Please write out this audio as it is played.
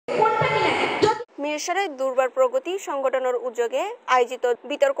মিরসরাই দুর্বার প্রগতি সংগঠনের উদ্যোগে আয়োজিত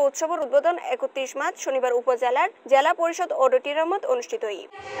বিতর্ক উৎসবের উদ্বোধন ৩১ মার্চ শনিবার উপজেলার জেলা পরিষদ অডিটোরিয়ামত অনুষ্ঠিত হয়।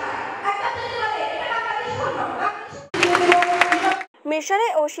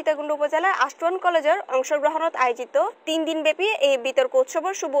 মিরসরাই ও সীতাকুণ্ড উপজেলার আষ্টওয়ান কলেজের অংশগ্রহণত আয়োজিত ৩ দিনব্যাপী এই বিতর্ক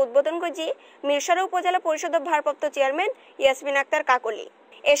উৎসবের শুভ উদ্বোধন করেছি মিরসরাই উপজেলা পরিষদের ভারপ্রাপ্ত চেয়ারম্যান ইয়াসমিন আক্তার কাকলি।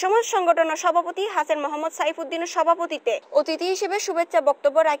 এ সময় সংগঠনের সভাপতি হাসান মোহাম্মদ সাইফুদ্দিনের সভাপতিত্বে অতিথি হিসেবে শুভেচ্ছা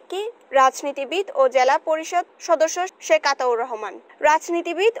বক্তব্য রাখি রাজনীতিবিদ ও জেলা পরিষদ সদস্য শেখ আতাউর রহমান,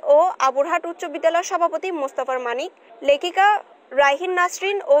 রাজনীতিবিদ ও আবুরহাট উচ্চ বিদ্যালয়ের সভাপতি মোস্তফার মানিক, লেখিকা রাইহিন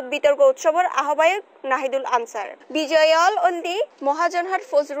নাসরিন ও বিতর্ক উৎসবের আহ্বায়ক Nahidul answer, বিজয়ল অলদি মহাজনহাট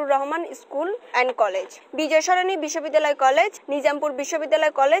Fazlur Rahman school and college, Bijoy Sarani বিশ্ববিদ্যালয় কলেজ, নিজামপুর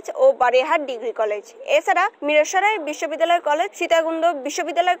বিশ্ববিদ্যালয় কলেজ ও বারিহাট ডিগ্রি কলেজ, এছাড়া মিরসরাই বিশ্ববিদ্যালয় কলেজ, সীতাকুণ্ড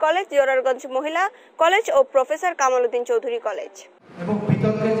বিশ্ববিদ্যালয় কলেজ, জোরারগঞ্জ মহিলা কলেজ ও প্রফেসর কামাল উদ্দিন চৌধুরী কলেজ। এবং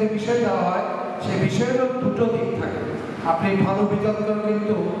বিতর্কে যে বিষয় দেওয়া হয় সেই বিষয়েরও দুটো দিক থাকে। আপনি ভালো বিতর্ক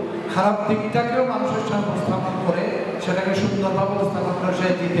কিন্তু খারাপ দিকটাকেও মানুষের সামনে উপস্থাপন করে সেটাকে সুন্দরভাবে উপস্থাপন করে সে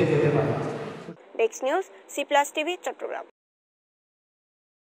জিতে যেতে পারে। Desk news, Cplus TV, Chittagong.